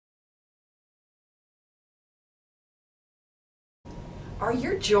Are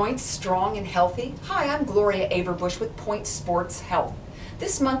your joints strong and healthy? Hi, I'm Gloria Averbush with Point Sports Health.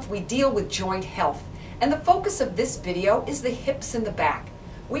 This month we deal with joint health, and the focus of this video is the hips and the back.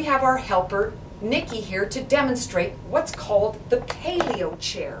 We have our helper, Nikki, here to demonstrate what's called the Paleo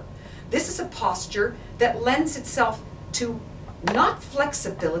chair. This is a posture that lends itself to not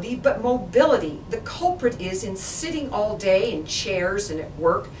flexibility, but mobility. The culprit is in sitting all day in chairs and at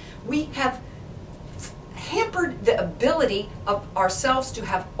work. We have hampered the ability of ourselves to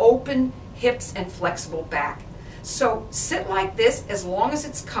have open hips and flexible back. So sit like this as long as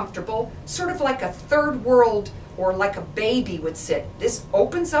it's comfortable, sort of like a third world or like a baby would sit. This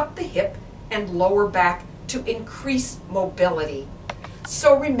opens up the hip and lower back to increase mobility.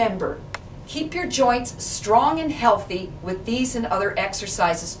 So remember, keep your joints strong and healthy with these and other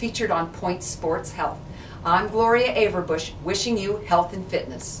exercises featured on Point Sports Health. I'm Gloria Averbush, wishing you health and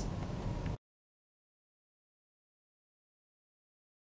fitness.